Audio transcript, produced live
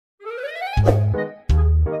A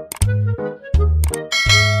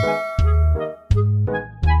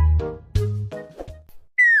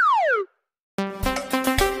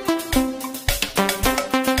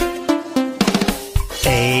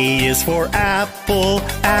is for apple,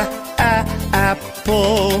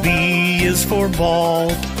 apple. B is for ball,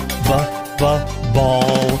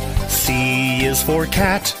 ball. C is for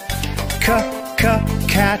cat,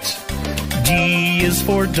 cat. D is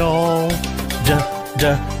for doll,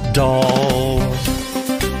 doll.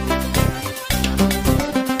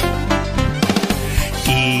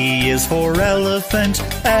 E is for elephant,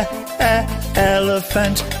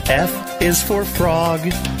 elephant. F is for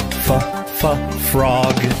frog,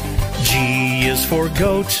 frog. G is for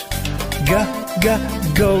goat,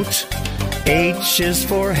 goat. H is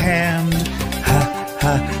for hand,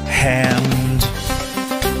 hand.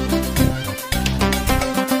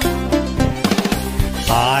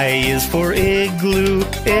 I is for igloo,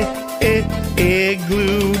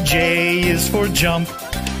 igloo. J is for jump,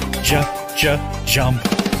 jump.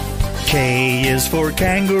 K is for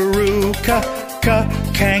kangaroo,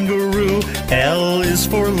 kangaroo. L is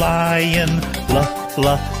for lion,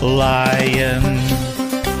 lion.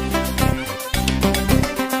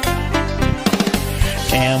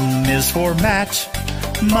 M is for mat,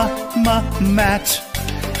 mat.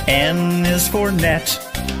 N is for net,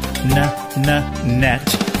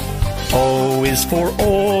 net. O is for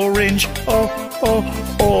orange,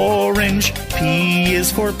 orange. P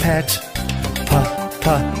is for pet,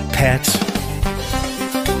 pet.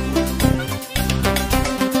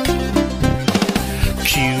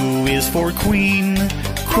 Q is for queen,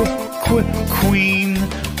 queen.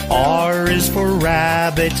 R is for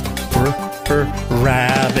rabbit,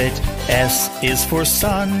 rabbit. S is for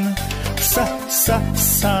sun,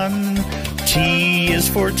 sun. T is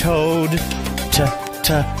for toad,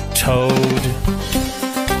 toad.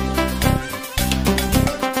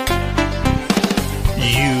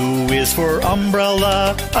 U is for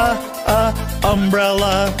umbrella,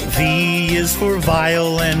 umbrella. V is for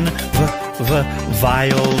violin,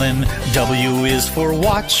 violin. W is for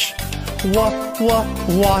watch,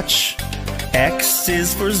 watch. X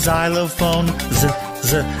is for xylophone,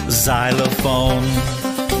 xylophone.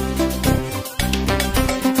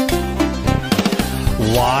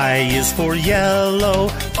 Y is for yellow,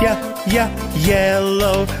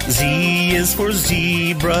 yellow. Z is for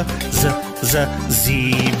zebra,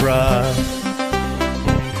 zebra.